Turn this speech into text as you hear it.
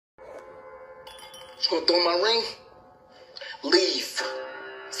Gonna throw my ring? Leave.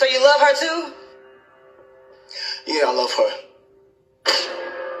 So you love her too? Yeah, I love her.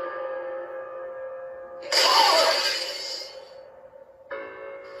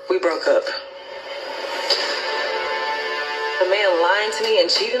 We broke up. A man lying to me and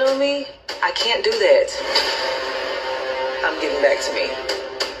cheating on me? I can't do that. I'm getting back to me.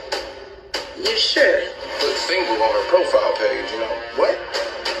 You sure? Put single on her profile page, you know. What?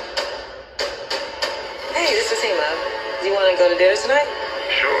 Hey, this is Zatima. Do you want to go to dinner tonight?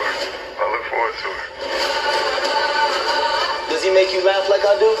 Sure. I look forward to it. Does he make you laugh like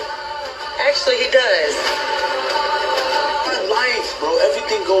I do? Actually, he does. My life, bro.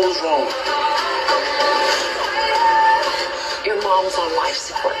 Everything goes wrong. Your mom's on life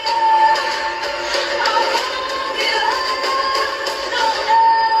support.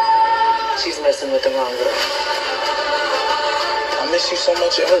 She's messing with the wrong girl. I miss you so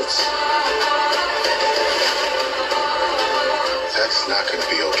much, it hurts. That's not going to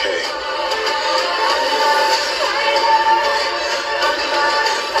be okay.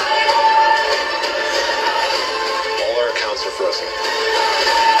 All our accounts are frozen.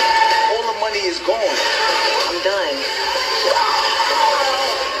 All the money is gone. I'm done.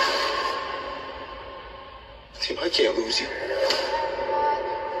 See, I can't lose you.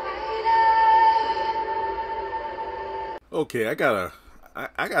 Okay, I gotta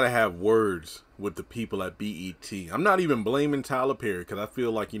have words with the people at BET. I'm not even blaming Tyler Perry because I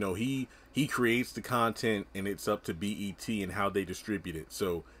feel like, you know, he creates the content and it's up to BET and how they distribute it.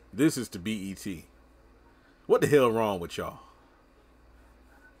 So this is to BET. What the hell wrong with y'all?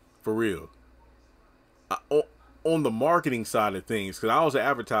 For real. On the marketing side of things, because I was an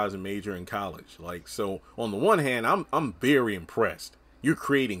advertising major in college. Like, so on the one hand, I'm very impressed. You're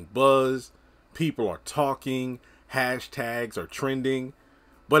creating buzz. People are talking. Hashtags are trending.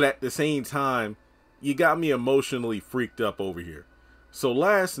 But at the same time, you got me emotionally freaked up over here. So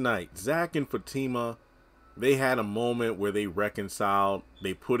last night, Zach and Fatima, they had a moment where they reconciled.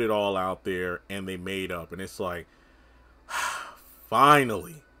 They put it all out there and they made up. And it's like,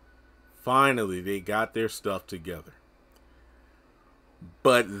 finally, they got their stuff together.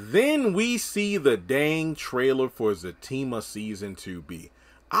 But then we see the dang trailer for Zatima Season 2B.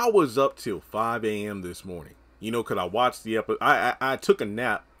 I was up till 5 a.m. this morning. You know, because I watched the episode. I took a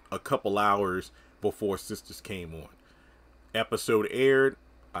nap a couple hours before Sistas came on. Episode aired.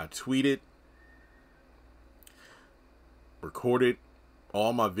 I tweeted. Recorded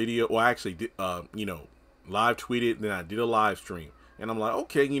all my video. Well, I actually did, you know, live tweeted. Then I did a live stream. And I'm like,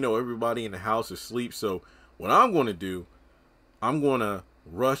 okay, you know, everybody in the house is asleep. So what I'm going to do, I'm going to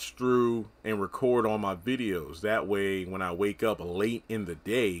rush through and record all my videos. That way, when I wake up late in the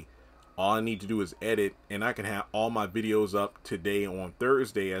day, all I need to do is edit, and I can have all my videos up today on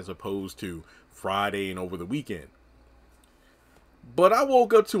Thursday as opposed to Friday and over the weekend. But I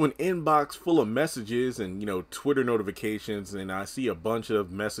woke up to an inbox full of messages and, you know, Twitter notifications, and I see a bunch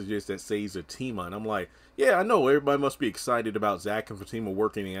of messages that say Zatima, and I'm like, yeah, I know, everybody must be excited about Zach and Fatima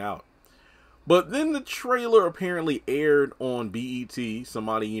working it out. But then the trailer apparently aired on BET.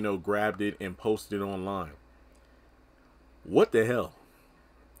 Somebody, you know, grabbed it and posted it online. What the hell?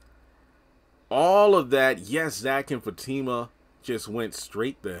 All of that, yes, Zach and Fatima just went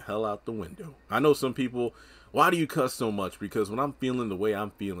straight the hell out the window. I know some people, why do you cuss so much? Because when I'm feeling the way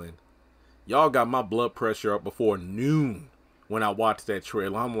I'm feeling, y'all got my blood pressure up before noon when I watched that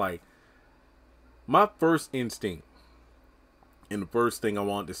trailer. I'm like, my first instinct, and the first thing I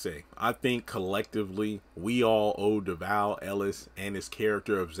wanted to say, I think collectively, we all owe DeVal Ellis and his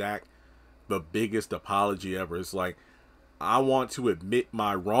character of Zach the biggest apology ever. It's like, I want to admit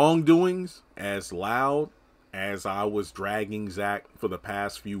my wrongdoings as loud as I was dragging Zach for the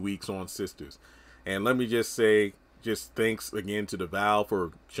past few weeks on Sistas. And let me just say, just thanks again to DeVal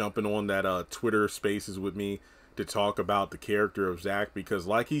for jumping on that Twitter Spaces with me to talk about the character of Zach. Because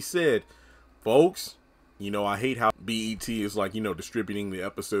like he said, folks, you know, I hate how BET is like, you know, distributing the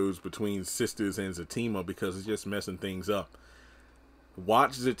episodes between Sistas and Zatima because it's just messing things up.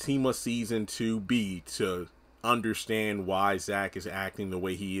 Watch Zatima Season 2B to understand why Zach is acting the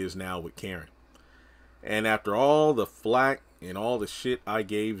way he is now with Karen. And after all the flack and all the shit I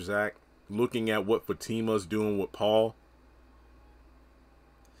gave Zach, looking at what Fatima's doing with Paul,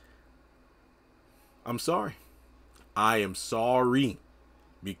 I'm sorry. I am sorry.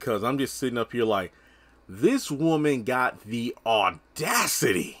 Because I'm just sitting up here like, this woman got the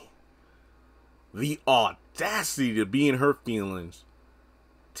audacity to be in her feelings,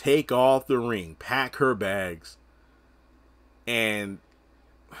 take off the ring, pack her bags, and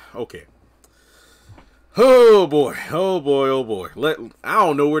okay. Oh boy. I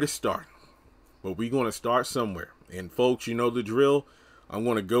don't know where to start. but we're going to start somewhere. And folks, you know the drill. I'm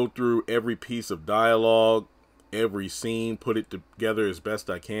going to go through every piece of dialogue, every scene, put it together as best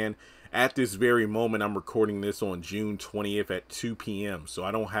I can. At this very moment, I'm recording this on June 20th at 2 p.m. So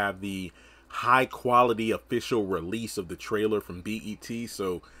I don't have the high quality official release of the trailer from BET.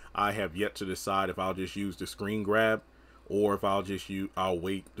 So I have yet to decide if I'll just use the screen grab or if I'll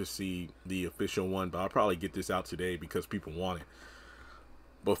wait to see the official one. But I'll probably get this out today because people want it.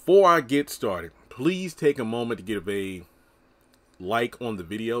 Before I get started, please take a moment to give a like on the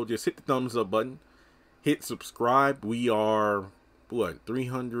video. Just hit the thumbs up button. Hit subscribe. We are, what,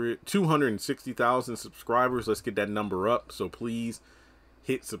 260,000 subscribers. Let's get that number up. So please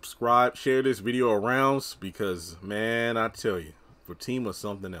hit subscribe. Share this video around because, man, I tell you, Zatima's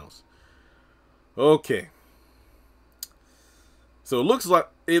something else. Okay. So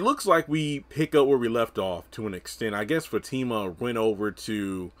it looks like we pick up where we left off to an extent. I guess Zatima went over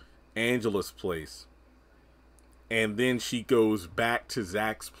to Angela's place. And then she goes back to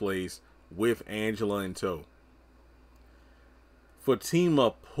Zach's place with Angela in tow.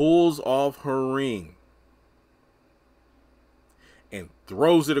 Zatima pulls off her ring and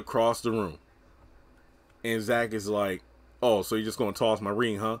throws it across the room. And Zach is like, oh, so you're just going to toss my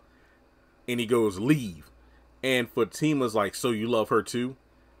ring, huh? And he goes, leave. And Zatima's like, so you love her too?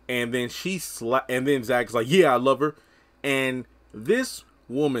 And then and then Zach's like, yeah, I love her. And this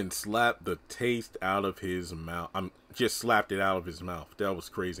woman slapped the taste out of his mouth. Just slapped it out of his mouth. That was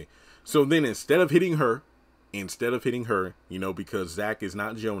crazy. So then instead of hitting her, you know, because Zach is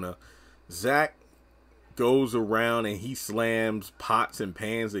not Jonah, Zach goes around and he slams pots and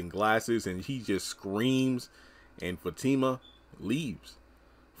pans and glasses and he just screams, and Zatima leaves.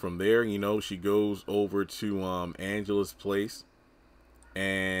 From there, you know, she goes over to Angela's place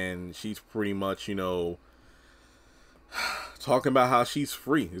and she's pretty much, you know, talking about how she's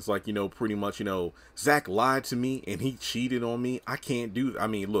free. It's like, you know, pretty much, you know, Zach lied to me and he cheated on me. I can't do that. I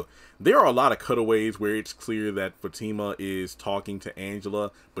mean, look, there are a lot of cutaways where it's clear that Zatima is talking to Angela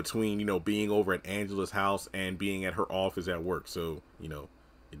between, you know, being over at Angela's house and being at her office at work. So, you know,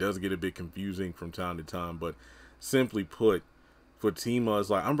 it does get a bit confusing from time to time, but simply put, Zatima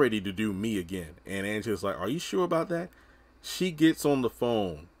is like, I'm ready to do me again. And Angela's like, are you sure about that? She gets on the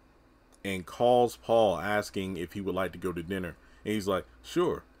phone and calls Paul asking if he would like to go to dinner. And he's like,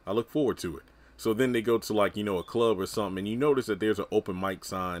 sure, I look forward to it. So then they go to, like, you know, a club or something. And you notice that there's an open mic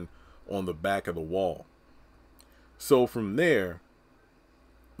sign on the back of the wall. So from there,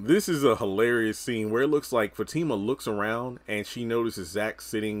 this is a hilarious scene where it looks like Zatima looks around and she notices Zach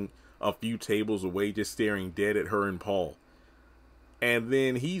sitting a few tables away just staring dead at her and Paul. And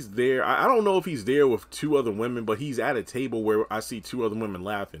then he's there. I don't know if he's there with two other women, but he's at a table where I see two other women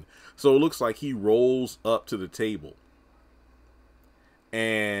laughing. So it looks like he rolls up to the table.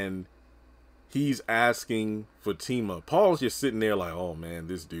 And he's asking Zatima. Paul's just sitting there like, oh man,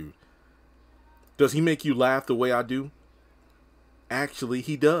 this dude. Does he make you laugh the way I do? Actually,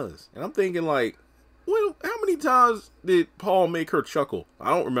 he does. And I'm thinking like, well, how many times did Paul make her chuckle?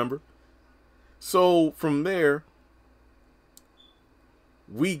 I don't remember. So from there,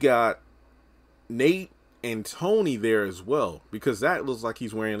 we got Nate and Tony there as well, because that looks like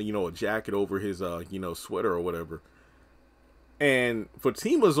he's wearing, you know, a jacket over his, you know, sweater or whatever. And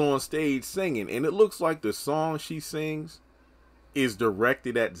Zatima's on stage singing, and it looks like the song she sings is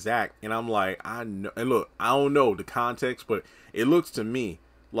directed at Zach. And I'm like, I know, and look, I don't know the context, but it looks to me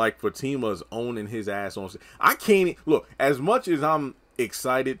like Zatima's owning his ass on stage. I can't, look, as much as I'm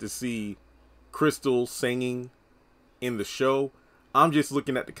excited to see Crystal singing in the show, I'm just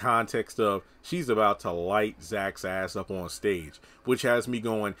looking at the context of she's about to light Zach's ass up on stage, which has me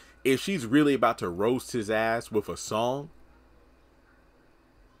going, if she's really about to roast his ass with a song,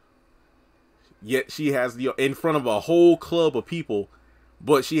 yet she has the, in front of a whole club of people,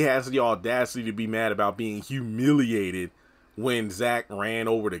 but she has the audacity to be mad about being humiliated when Zach ran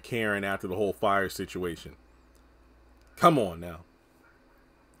over to Karen after the whole fire situation. Come on now.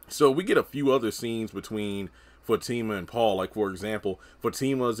 So we get a few other scenes between Zatima and Paul. Like, for example,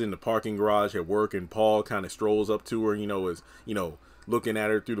 Zatima's in the parking garage at work and Paul kind of strolls up to her, you know, is, you know, looking at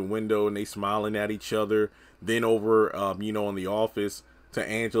her through the window and they smiling at each other. Then over, you know, in the office to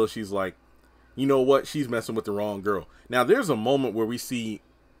Angela, she's like, you know what? She's messing with the wrong girl. Now, there's a moment where we see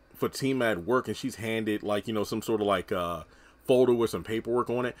Zatima at work and she's handed, like, you know, some sort of like folder with some paperwork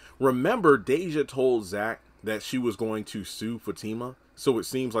on it. Remember, Deja told Zach that she was going to sue Zatima. So it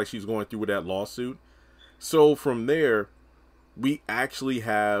seems like she's going through with that lawsuit. So from there, we actually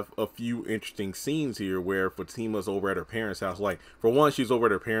have a few interesting scenes here where Fatima's over at her parents' house. Like, for one, she's over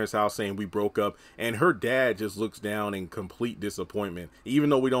at her parents' house saying we broke up, and her dad just looks down in complete disappointment. Even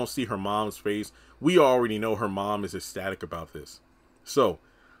though we don't see her mom's face, we already know her mom is ecstatic about this. So,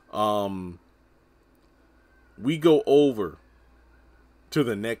 we go over to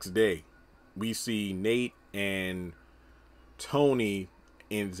the next day. We see Nate and Tony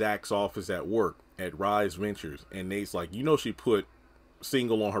in Zach's office at work at Rise Ventures, and Nate's like, you know, she put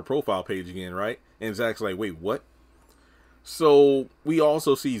single on her profile page again, right? And Zach's like, wait, what? So we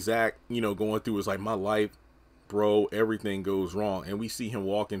also see Zach, you know, going through his like, my life, bro, everything goes wrong. And we see him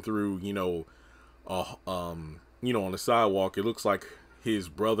walking through, you know, on the sidewalk. It looks like his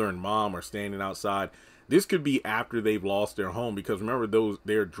brother and mom are standing outside. This could be after they've lost their home, because remember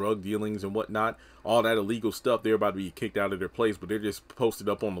their drug dealings and whatnot, all that illegal stuff, they're about to be kicked out of their place, but they're just posted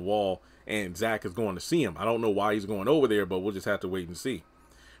up on the wall, and Zach is going to see him. I don't know why he's going over there, but we'll just have to wait and see.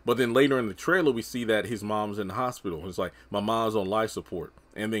 But then later in the trailer, we see that his mom's in the hospital. It's like, my mom's on life support.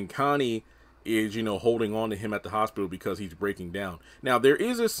 And then Connie is, you know, holding on to him at the hospital because he's breaking down. Now, there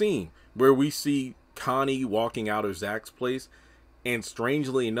is a scene where we see Connie walking out of Zach's place, and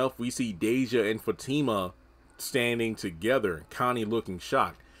strangely enough, we see Deja and Fatima standing together, Connie looking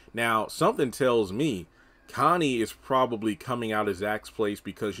shocked. Now, something tells me Connie is probably coming out of Zach's place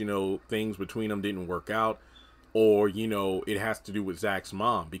because, you know, things between them didn't work out, or, you know, it has to do with Zach's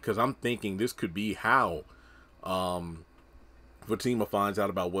mom, because I'm thinking this could be how Fatima finds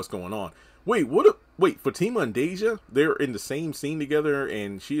out about what's going on. Wait, Fatima and Deja, they're in the same scene together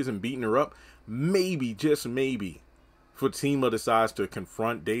and she isn't beating her up? Maybe, just maybe, Fatima decides to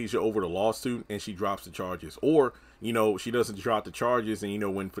confront Deja over the lawsuit and she drops the charges. Or, you know, she doesn't drop the charges, and, you know,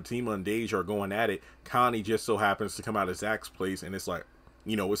 when Fatima and Deja are going at it, Connie just so happens to come out of Zach's place, and it's like,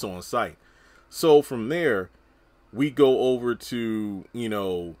 you know, it's on site. So from there, we go over to, you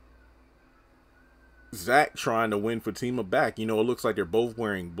know, Zach trying to win Fatima back. You know, it looks like they're both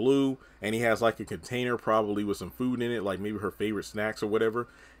wearing blue, and he has like a container probably with some food in it, like maybe her favorite snacks or whatever.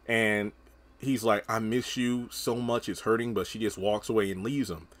 And he's like, I miss you so much, it's hurting, but she just walks away and leaves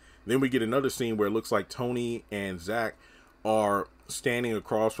him. Then we get another scene where it looks like Tony and Zach are standing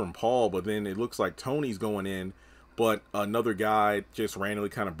across from Paul, but then it looks like Tony's going in, but another guy just randomly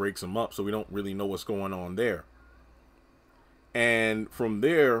kind of breaks him up, so we don't really know what's going on there. And from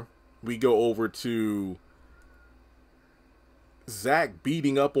there, we go over to Zach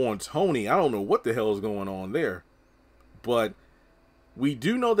beating up on Tony. I don't know what the hell is going on there, but we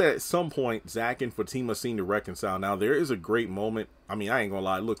do know that at some point, Zach and Fatima seem to reconcile. Now, there is a great moment. I mean, I ain't gonna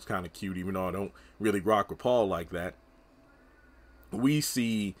lie, it looks kind of cute, even though I don't really rock with Paul like that. We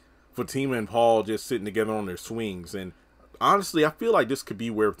see Fatima and Paul just sitting together on their swings. And honestly, I feel like this could be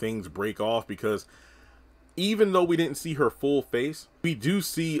where things break off, because even though we didn't see her full face, we do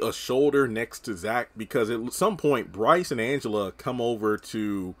see a shoulder next to Zach, because at some point, Bryce and Angela come over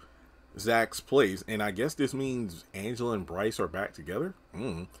to Zach's place, and I guess this means Angela and Bryce are back together.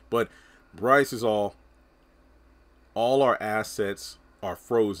 But Bryce is all our assets are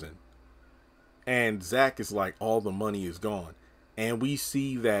frozen, and Zach is like, all the money is gone. And we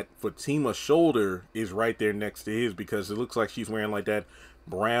see that Fatima's shoulder is right there next to his, because it looks like she's wearing like that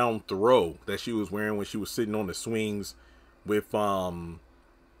brown throw that she was wearing when she was sitting on the swings with Paul.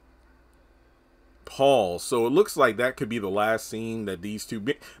 So it looks like that could be the last scene that these two,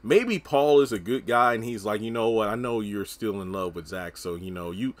 maybe Paul is a good guy and he's like, you know what, I know you're still in love with Zach, so, you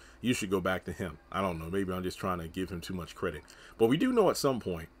know, you should go back to him. I don't know, maybe I'm just trying to give him too much credit. But we do know at some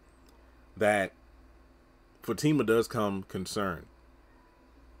point that Fatima does come concerned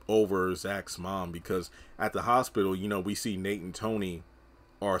over Zach's mom, because at the hospital, you know, we see Nate and Tony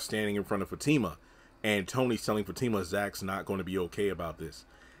are standing in front of Fatima, and Tony's telling Fatima Zach's not going to be okay about this.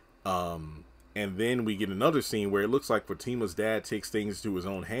 And then we get another scene where it looks like Fatima's dad takes things into his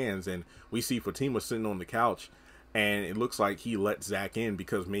own hands, and we see Fatima sitting on the couch, and it looks like he let Zach in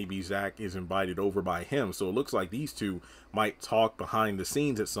because maybe Zach is invited over by him. So it looks like these two might talk behind the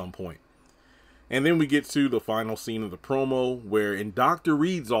scenes at some point. And then we get to the final scene of the promo, where in Dr.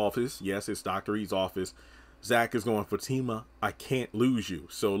 Reed's office, yes, it's Dr. Reed's office, Zach is going, Fatima, I can't lose you.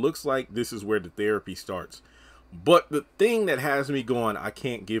 So it looks like this is where the therapy starts. But the thing that has me going, I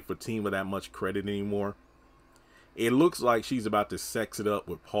can't give Fatima that much credit anymore. It looks like she's about to sex it up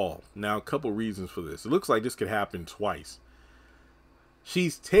with Paul. Now, a couple reasons for this. It looks like this could happen twice.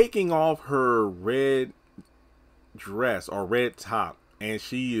 She's taking off her red dress or red top, and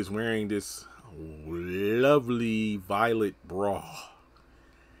she is wearing this lovely violet bra.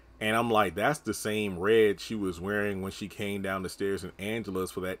 And I'm like, that's the same red she was wearing when she came down the stairs in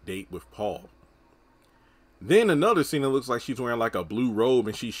Angela's for that date with Paul. Then another scene that looks like she's wearing like a blue robe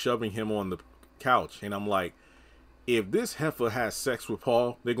and she's shoving him on the couch. And I'm like, if this heifer has sex with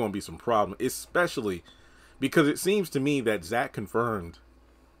Paul, there's going to be some problem. Especially because it seems to me that Zach confirmed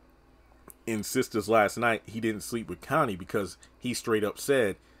in Sistas last night he didn't sleep with Connie because he straight up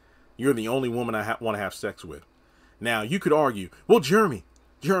said, you're the only woman I want to have sex with. Now, you could argue, well, Jeremy,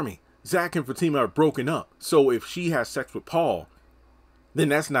 Zach and Fatima are broken up. So if she has sex with Paul, then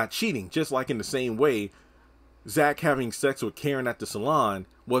that's not cheating. Just like in the same way, Zach having sex with Karen at the salon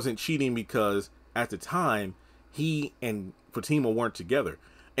wasn't cheating because at the time, he and Fatima weren't together.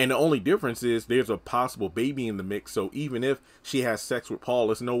 And the only difference is there's a possible baby in the mix. So even if she has sex with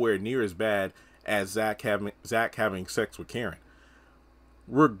Paul, it's nowhere near as bad as Zach having sex with Karen.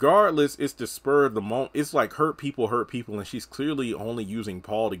 Regardless, it's the spur of the moment. It's like hurt people. And she's clearly only using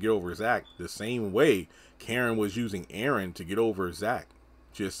Paul to get over Zach the same way Karen was using Aaron to get over Zach.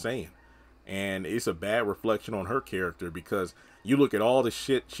 Just saying. And it's a bad reflection on her character because you look at all the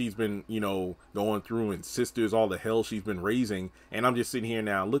shit she's been, going through and Sisters, all the hell she's been raising. And I'm just sitting here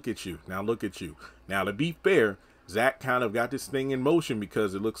now, look at you. Now, to be fair, Zach kind of got this thing in motion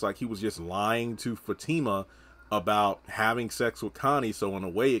because it looks like he was just lying to Fatima about having sex with Connie. So in a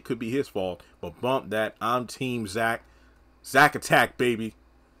way, it could be his fault. But bump that. I'm team Zach. Zach attack, baby.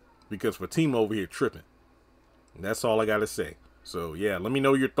 Because Fatima over here tripping. And that's all I got to say. So, yeah, let me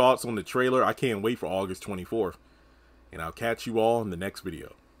know your thoughts on the trailer. I can't wait for August 24th. And I'll catch you all in the next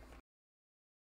video.